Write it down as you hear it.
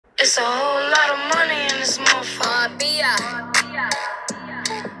It's a whole lot of money in this motherfucker.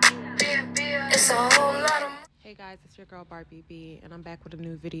 It's a whole lot of. Hey guys, it's your girl Barby B, and I'm back with a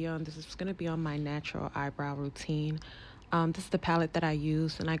new video, and this is going to be on my natural eyebrow routine. This is the palette that I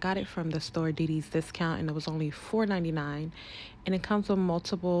use, and I got it from the store Didi's Discount, and it was only $4.99, and it comes with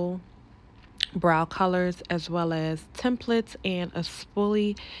multiple brow colors as well as templates and a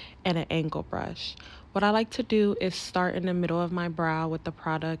spoolie and an angle brush. What I like to do is start in the middle of my brow with the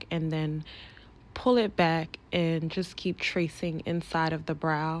product and then pull it back and just keep tracing inside of the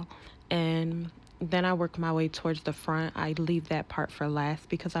brow, and then I work my way towards the front. I leave that part for last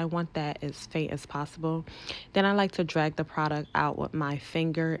because I want that as faint as possible. Then I like to drag the product out with my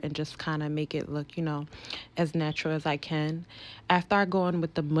finger and just kind of make it look, as natural as I can. After I go in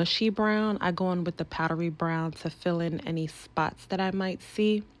with the mushy brown, I go in with the powdery brown to fill in any spots that I might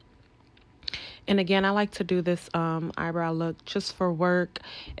see. And again, I like to do this eyebrow look just for work.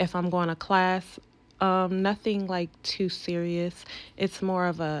 If I'm going to class, nothing like too serious. It's more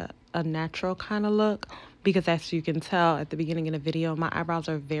of a natural kind of look, because as you can tell at the beginning of the video, my eyebrows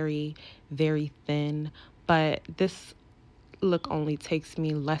are very, very thin. But this look only takes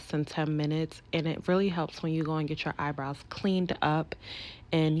me less than 10 minutes, and it really helps when you go and get your eyebrows cleaned up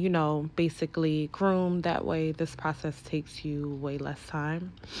and, basically groomed. That way this process takes you way less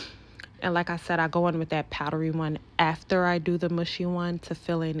time. And like I said, I go in with that powdery one after I do the mushy one to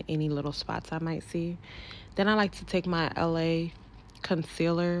fill in any little spots I might see. Then I like to take my LA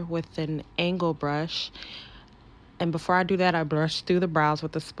concealer with an angle brush. And before I do that, I brush through the brows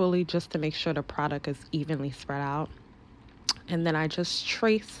with a spoolie just to make sure the product is evenly spread out. And then I just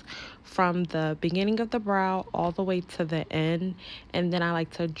trace from the beginning of the brow all the way to the end. And then I like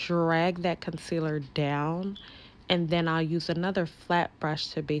to drag that concealer down. And then I'll use another flat brush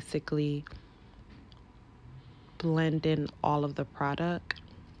to basically blend in all of the product.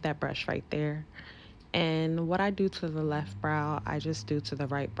 That brush right there. And what I do to the left brow, I just do to the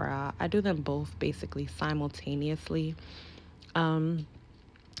right brow. I do them both basically simultaneously. And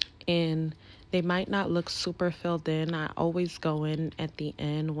they might not look super filled in. I always go in at the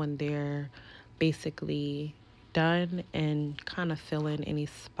end when they're basically done and kind of fill in any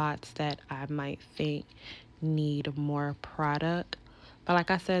spots that I might think need more product. But like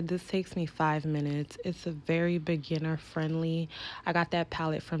I said, this takes me 5 minutes. It's a very beginner friendly. I got that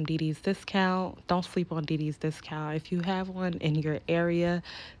palette from Didi's Discount. Don't sleep on Didi's Discount. If you have one in your area,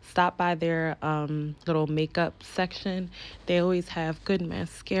 stop by their little makeup section. They always have good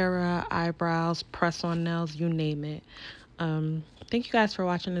mascara, eyebrows, press-on nails, you name it. Thank you guys for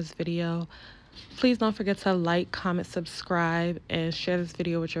watching this video. Please don't forget to like, comment, subscribe, and share this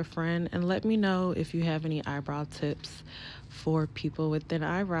video with your friend. And let me know if you have any eyebrow tips for people with thin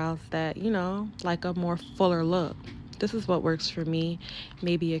eyebrows that, like a more fuller look. This is what works for me.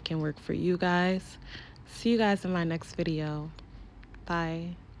 Maybe it can work for you guys. See you guys in my next video.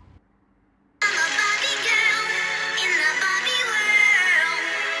 Bye.